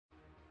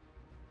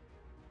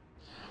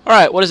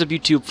Alright, what is up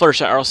YouTube?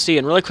 Fluttershy RLC,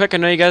 and really quick, I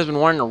know you guys have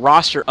been wanting a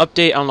roster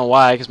update. I don't know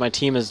why, because my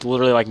team has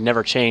literally like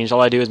never changed. All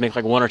I do is make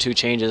like 1 or 2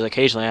 changes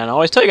occasionally, and I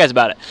always tell you guys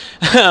about it.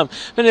 But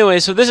anyway,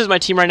 so this is my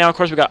team right now. Of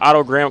course, we got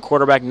Otto Graham,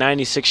 quarterback,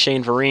 96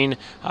 Shane Vereen,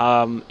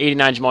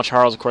 89 Jamal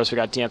Charles. Of course, we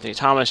got D'Anthony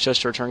Thomas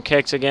just to return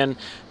kicks again.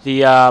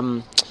 The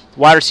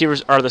wide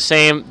receivers are the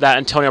same. That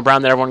Antonio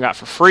Brown that everyone got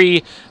for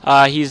free,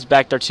 he's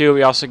back there too.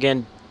 We also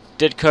again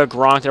Ditka,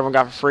 Gronk that everyone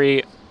got for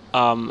free.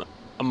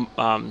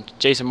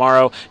 Jason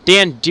Morrow,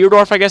 Dan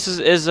Deerdorf, I guess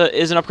is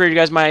an upgrade you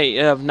guys might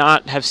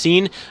not have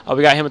seen.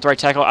 We got him at the right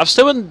tackle. I've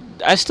still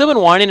been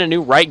wanting a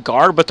new right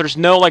guard, but there's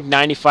no like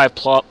 95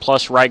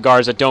 plus right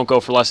guards that don't go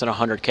for less than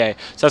 100K.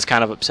 So that's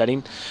kind of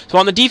upsetting. So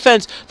on the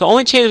defense, the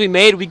only change we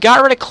made, we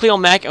got rid of Khalil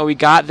Mack and we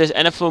got this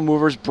NFL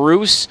Movers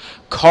Bruce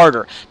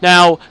Carter.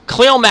 Now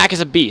Khalil Mack is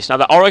a beast. Now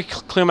already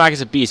Khalil Mack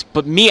is a beast,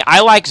 but me,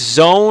 I like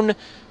zone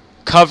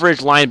coverage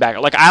linebacker.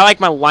 Like, I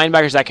like my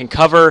linebackers that can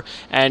cover,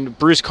 and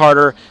Bruce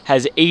Carter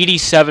has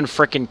 87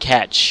 frickin'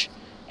 catch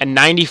and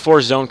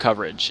 94 zone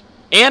coverage.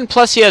 And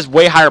plus he has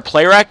way higher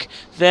play rec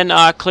than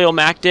Khalil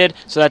Mack did,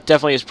 so that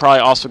definitely is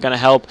probably also going to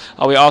help.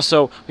 We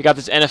got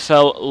this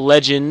NFL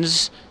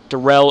Legends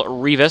Darrelle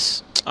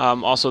Revis.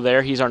 Also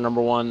there, he's our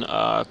 #1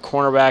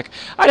 cornerback.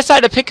 I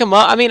decided to pick him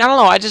up. I mean, I don't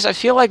know. I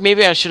feel like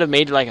maybe I should have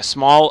made like a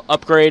small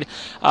upgrade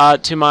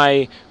to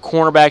my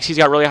cornerbacks. He's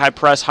got really high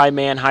press, high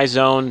man, high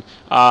zone,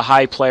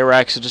 high play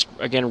rec. So just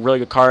again, really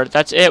good card.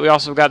 That's it. We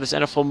also got this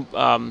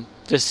NFL,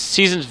 this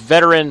season's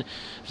veteran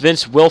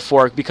Vince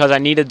Wilfork, because I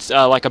needed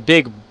like a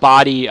big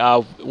body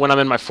when I'm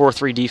in my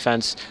 4-3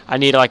 defense. I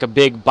needed like a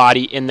big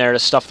body in there to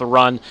stuff the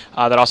run.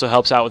 That also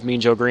helps out with me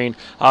and Joe Green.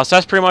 So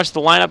that's pretty much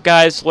the lineup,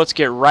 guys. Let's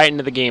get right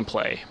into the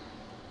gameplay.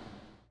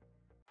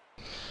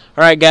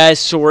 Alright guys,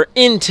 so we're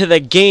into the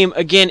game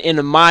again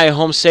in my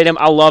home stadium.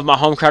 I love my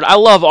home crowd. I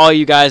love all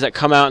you guys that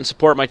come out and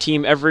support my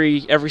team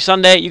every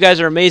Sunday. You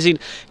guys are amazing.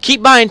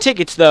 Keep buying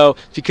tickets though,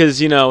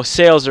 because you know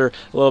sales are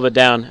a little bit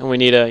down and we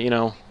need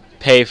to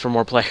pay for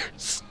more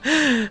players.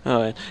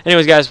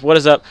 Anyways, guys, what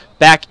is up?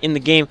 Back in the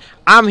game.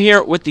 I'm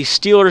here with the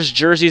Steelers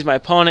jerseys. My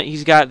opponent,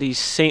 he's got the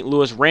St.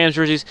 Louis Rams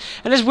jerseys.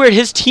 And it's weird.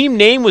 His team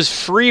name was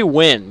Free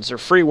Wins or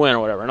Free Win or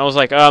whatever. And I was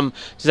like, does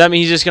that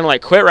mean he's just going to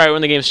like quit right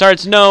when the game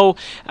starts? No.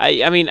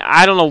 I mean,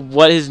 I don't know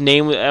what his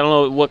name was. I don't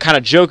know what kind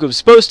of joke it was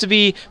supposed to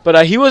be.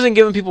 But he wasn't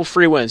giving people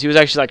free wins. He was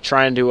actually like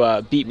trying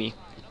to beat me.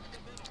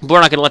 But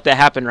we're not going to let that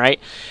happen, right?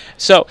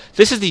 So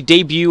this is the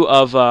debut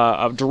of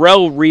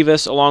Darrelle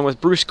Revis along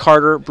with Bruce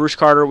Carter. Bruce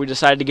Carter we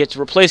decided to get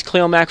to replace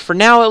Khalil Mack for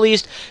now at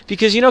least,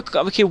 because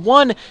okay,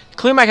 one,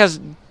 Khalil Mack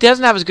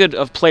doesn't have as good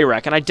of play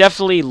rec, and I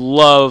definitely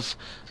love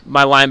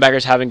my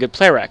linebackers having good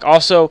play rec.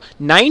 Also,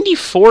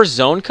 94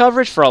 zone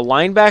coverage for a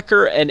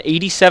linebacker and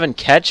 87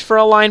 catch for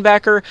a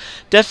linebacker.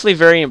 Definitely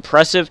very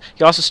impressive.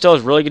 He also still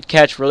has really good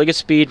catch, really good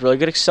speed, really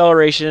good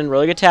acceleration,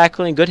 really good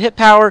tackling, good hit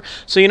power.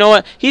 So you know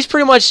what? He's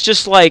pretty much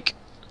just like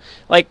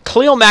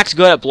Khalil Mack's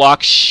good at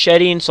block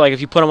shedding, so like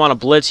if you put him on a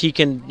blitz, he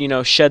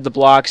can, shed the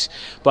blocks.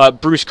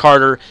 But Bruce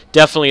Carter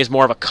definitely is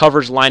more of a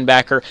coverage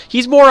linebacker.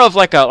 He's more of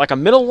like a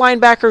middle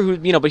linebacker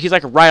who, but he's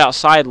like a right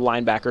outside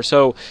linebacker.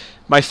 So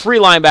my 3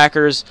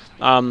 linebackers,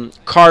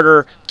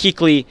 Carter,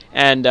 Kuechly,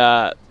 and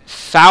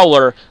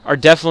Fowler are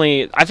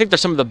definitely, I think they're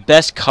some of the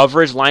best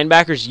coverage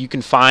linebackers you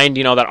can find,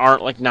 that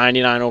aren't like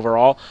 99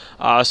 overall.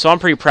 So I'm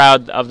pretty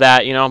proud of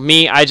that.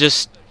 Me, I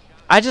just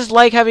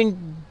like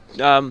having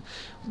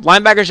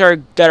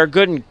linebackers that are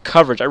good in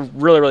coverage. I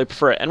really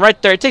prefer it. And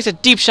right there, it takes a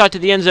deep shot to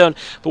the end zone,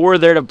 but we're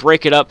there to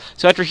break it up.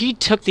 So after he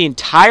took the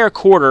entire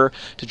quarter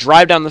to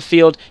drive down the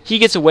field, he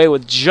gets away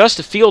with just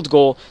a field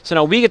goal. So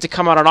now we get to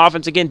come out on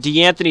offense again.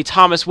 D'Anthony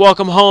Thomas,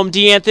 welcome home,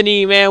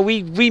 D'Anthony, man.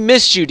 We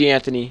missed you,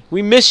 D'Anthony.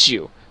 We missed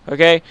you,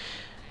 okay?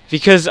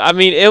 Because, I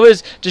mean,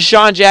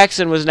 Deshaun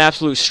Jackson was an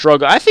absolute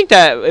struggle. I think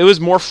that it was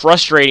more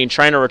frustrating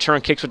trying to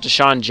return kicks with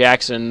Deshaun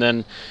Jackson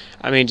than,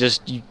 I mean,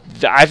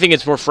 I think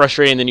it's more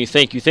frustrating than you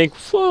think. You think,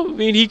 well, I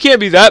mean, he can't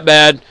be that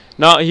bad.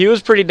 No, he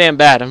was pretty damn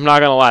bad. I'm not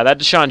going to lie. That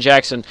Deshaun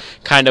Jackson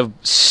kind of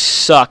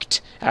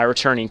sucked at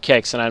returning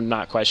kicks, and I'm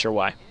not quite sure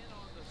why.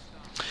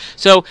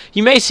 So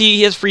you may see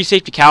he has free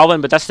safety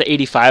Calvin, but that's the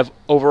 85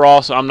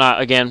 overall, so I'm not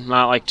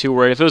like too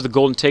worried. If it was the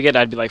golden ticket,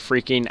 I'd be like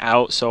freaking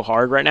out so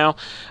hard right now.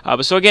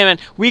 But so again, man,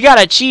 we got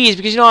to cheese,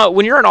 because you know what?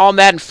 When you're an all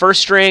Madden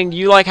first string,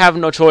 you like have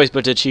no choice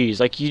but to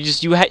cheese. Like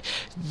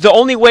the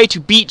only way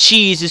to beat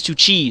cheese is to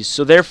cheese.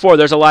 So therefore,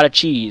 there's a lot of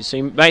cheese. So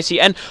you might see,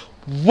 and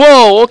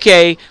whoa,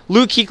 okay,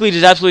 Luke Kuechly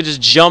just absolutely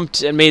just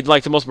jumped and made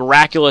like the most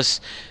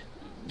miraculous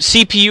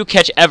CPU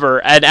catch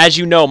ever, and as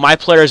you know, my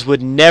players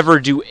would never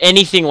do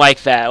anything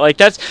like that. Like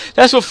that's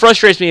what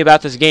frustrates me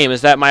about this game,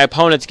 is that my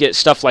opponents get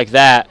stuff like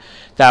that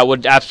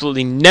would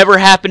absolutely never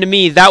happen to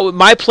me.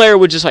 My player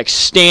would just like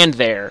stand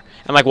there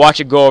and like watch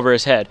it go over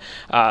his head,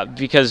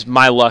 because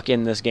my luck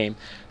in this game.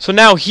 So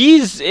now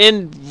he's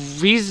in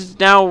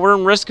we're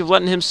in risk of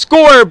letting him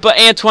score, but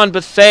Antoine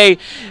Bethea,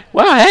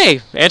 well,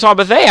 hey, Antoine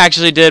Bethea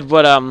actually did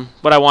what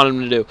I wanted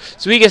him to do.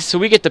 So we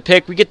get the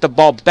pick, we get the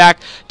ball back,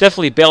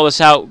 definitely bail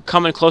us out,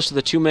 coming close to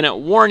the 2-minute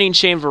warning.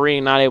 Shane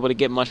Vereen not able to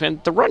get much.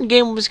 Man, the run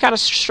game was kind of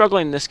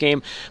struggling in this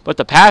game, but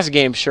the pass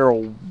game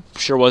sure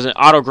wasn't.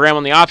 Otto Graham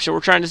on the option.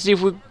 We're trying to see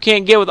if we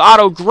can't get with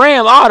Otto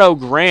Graham. Otto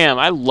Graham,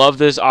 I love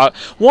this.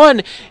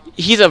 One,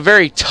 he's a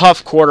very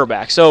tough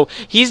quarterback, so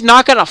he's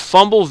not going to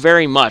fumble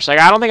very much. Like,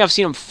 I don't think I've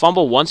seen him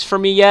fumble once for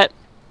me yet.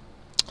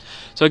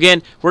 So,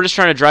 again, we're just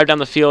trying to drive down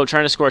the field,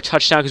 trying to score a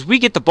touchdown because we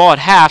get the ball at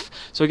half.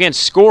 So, again,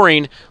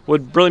 scoring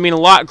would really mean a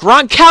lot.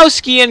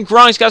 Gronkowski, and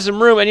Gronk's got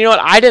some room. And you know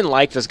what? I didn't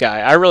like this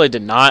guy. I really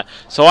did not.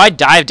 So, I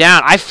dived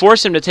down. I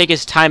forced him to take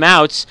his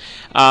timeouts,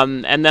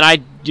 and then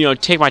I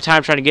take my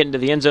time trying to get into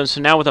the end zone. So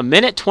now with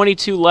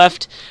 1:22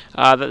 left,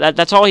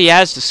 that's all he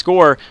has to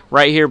score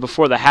right here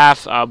before the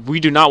half. We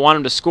do not want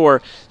him to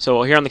score.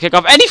 So here on the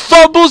kickoff, and he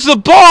fumbles the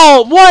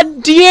ball.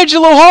 What?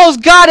 D'Angelo Hall's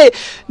got it.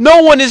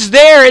 No one is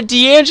there, and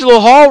D'Angelo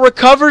Hall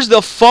recovers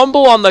the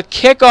fumble on the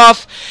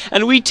kickoff,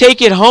 and we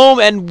take it home,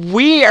 and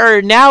we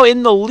are now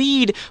in the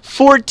lead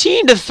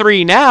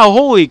 14-3 now.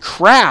 Holy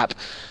crap.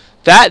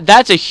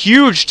 That's a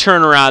huge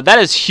turnaround. That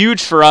is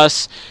huge for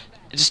us.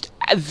 Just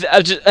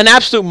an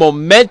absolute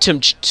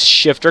momentum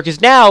shifter, because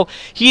now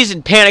he's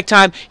in panic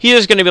time. He's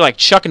just going to be like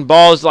chucking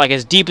balls like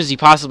as deep as he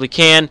possibly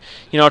can,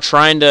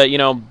 trying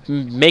to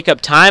make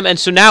up time. And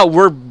so now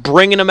we're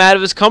bringing him out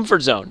of his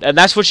comfort zone, and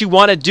that's what you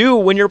want to do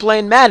when you're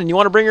playing Madden. You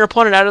want to bring your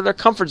opponent out of their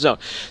comfort zone.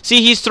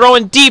 See, he's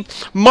throwing deep.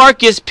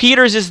 Marcus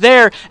Peters is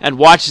there, and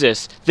watch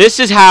this. This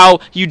is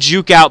how you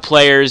juke out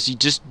players. You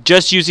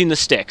just using the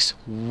sticks.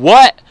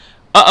 What?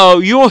 Uh-oh,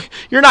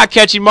 you're not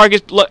catching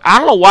Marcus. Look, I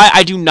don't know why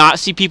I do not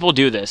see people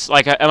do this.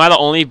 Like, am I the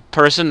only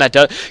person that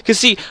does? Because,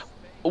 see,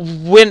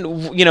 when,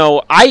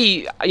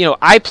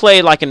 I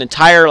play, like, an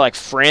entire, like,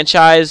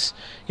 franchise,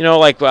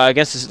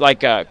 against, this,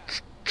 like,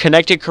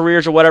 Connected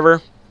Careers or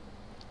whatever,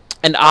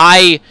 and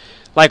I,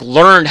 like,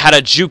 learned how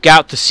to juke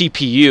out the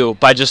CPU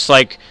by just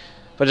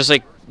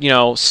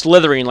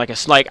slithering like a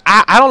snake.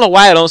 I don't know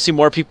why I don't see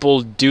more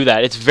people do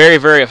that. It's very,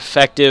 very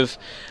effective.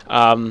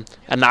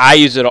 And I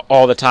use it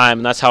all the time,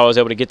 and that's how I was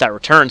able to get that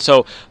return.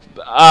 So,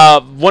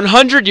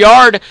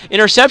 100-yard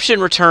interception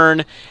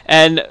return,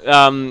 and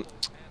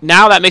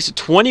now that makes it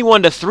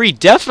 21-3.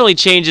 Definitely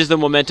changes the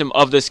momentum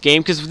of this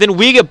game, because then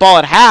we get ball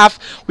at half,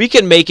 we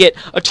can make it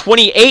a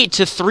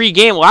 28-3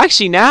 game. Well,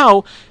 actually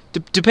now,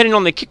 depending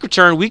on the kick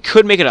return, we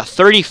could make it a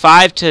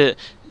 35-3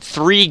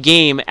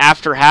 game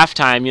after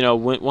halftime,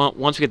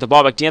 once we get the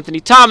ball back. D'Anthony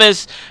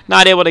Thomas,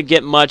 not able to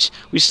get much.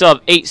 We still have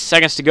 8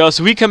 seconds to go.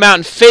 So we come out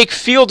and fake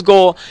field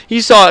goal.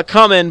 He saw it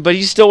coming, but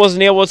he still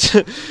wasn't able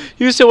to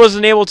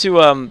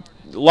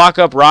lock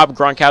up Rob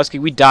Gronkowski.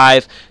 We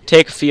dive,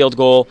 take a field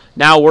goal.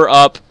 Now we're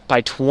up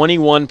by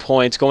 21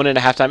 points going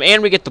into halftime,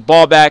 and we get the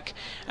ball back,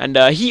 and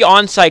he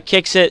onside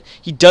kicks it.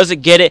 He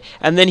doesn't get it,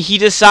 and then he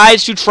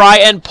decides to try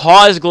and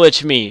pause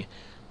glitch me.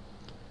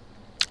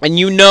 And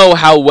you know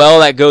how well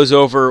that goes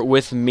over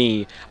with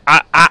me.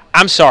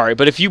 I'm sorry,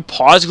 but if you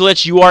pause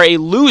glitch, you are a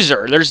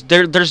loser.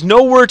 There's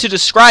no word to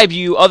describe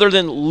you other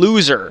than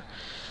loser.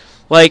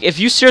 Like, if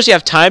you seriously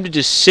have time to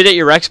just sit at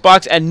your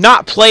Xbox and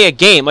not play a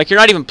game, like you're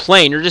not even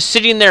playing, you're just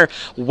sitting there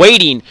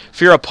waiting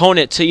for your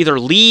opponent to either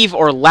leave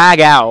or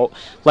lag out,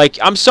 like,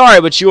 I'm sorry,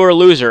 but you are a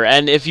loser.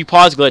 And if you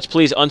pause glitch,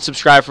 please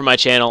unsubscribe from my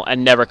channel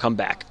and never come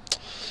back.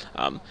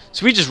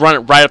 So we just run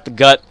it right up the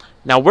gut.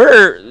 Now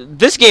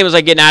this game is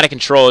like getting out of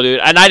control, dude,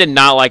 and I did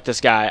not like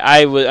this guy.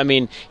 I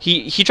mean,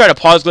 he tried to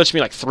pause glitch me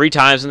like 3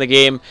 times in the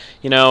game,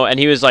 and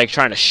he was like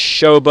trying to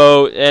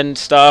showboat and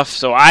stuff.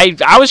 So I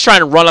was trying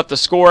to run up the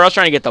score. I was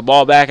trying to get the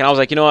ball back, and I was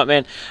like, you know what,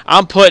 man,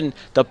 I'm putting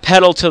the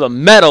pedal to the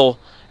metal,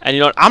 and you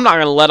know what, I'm not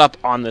gonna let up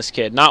on this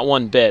kid, not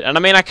one bit. And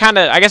I mean, I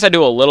guess I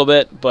do a little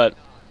bit, but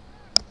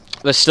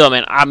still,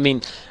 man, I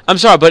mean, I'm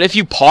sorry, but if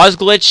you pause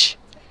glitch,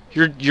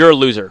 you're a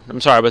loser.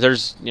 I'm sorry, but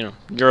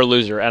you're a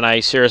loser, and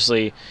I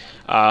seriously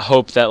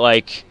hope that,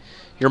 like,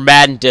 your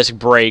Madden disc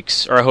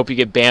breaks, or I hope you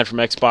get banned from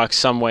Xbox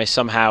some way,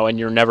 somehow, and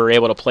you're never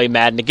able to play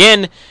Madden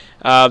again,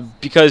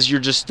 because you're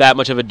just that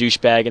much of a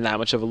douchebag and that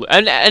much of a...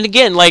 And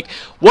again, like,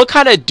 what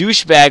kind of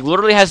douchebag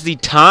literally has the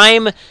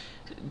time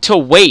to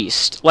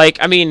waste? Like,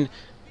 I mean,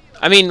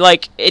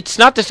 like, it's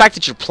not the fact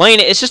that you're playing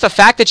it, it's just the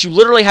fact that you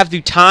literally have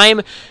the time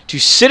to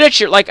sit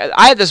at your... Like,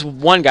 I had this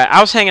one guy, I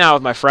was hanging out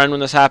with my friend when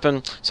this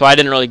happened, so I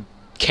didn't really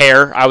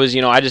care. I was,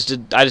 I just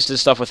did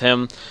stuff with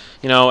him,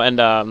 and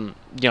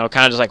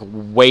kind of just like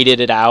waited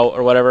it out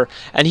or whatever.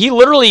 And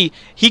he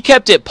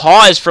kept it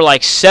paused for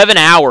like 7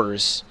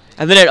 hours,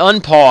 and then it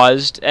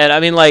unpaused. And I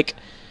mean, like,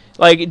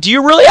 do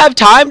you really have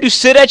time to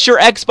sit at your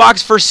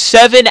Xbox for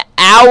 7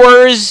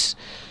 hours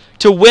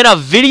to win a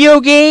video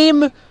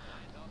game?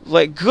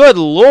 Like, good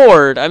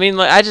lord. I mean,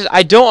 like,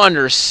 I don't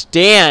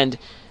understand.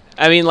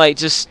 I mean, like,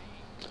 just,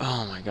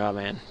 oh my god,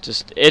 man,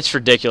 just, it's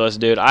ridiculous,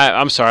 dude.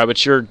 I'm sorry,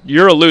 but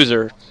you're a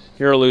loser.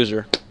 You're a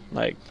loser.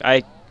 Like,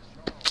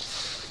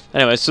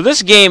 Anyway, so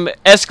this game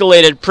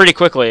escalated pretty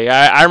quickly.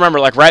 I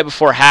remember like right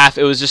before half,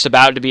 it was just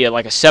about to be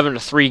like a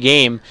 7-3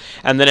 game,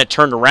 and then it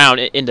turned around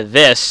into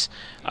this.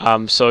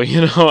 So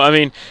you know, I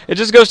mean, it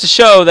just goes to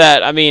show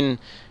that I mean,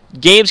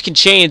 games can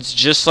change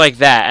just like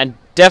that, and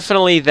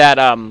definitely that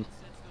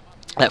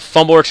that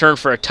fumble return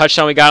for a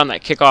touchdown we got on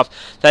that kickoff,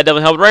 that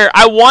definitely helped. Right here,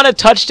 I want a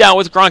touchdown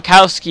with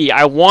Gronkowski.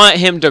 I want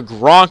him to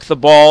Gronk the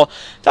ball.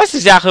 That's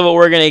exactly what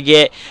we're gonna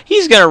get.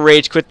 He's gonna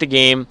rage quit the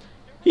game.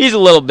 He's a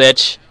little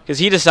bitch. Because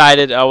he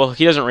decided, well,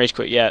 he doesn't rage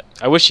quit yet.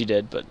 I wish he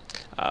did, but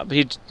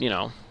he, you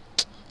know,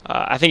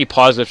 I think he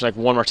paused it for like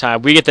one more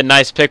time. We get the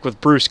nice pick with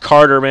Bruce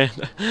Carter, man.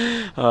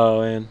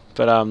 Oh, man.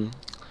 But,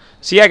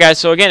 so yeah, guys.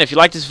 So again, if you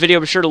like this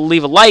video, be sure to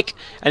leave a like.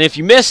 And if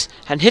you miss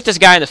and hit this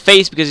guy in the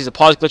face because he's a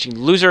pause glitching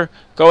loser,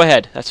 go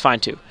ahead. That's fine,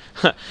 too.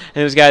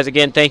 Anyways, guys,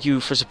 again, thank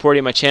you for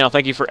supporting my channel.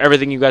 Thank you for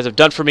everything you guys have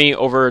done for me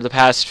over the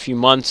past few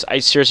months. I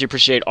seriously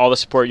appreciate all the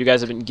support you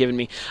guys have been giving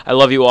me. I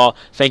love you all.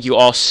 Thank you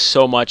all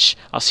so much.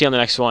 I'll see you on the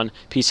next one.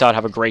 Peace out.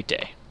 Have a great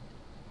day.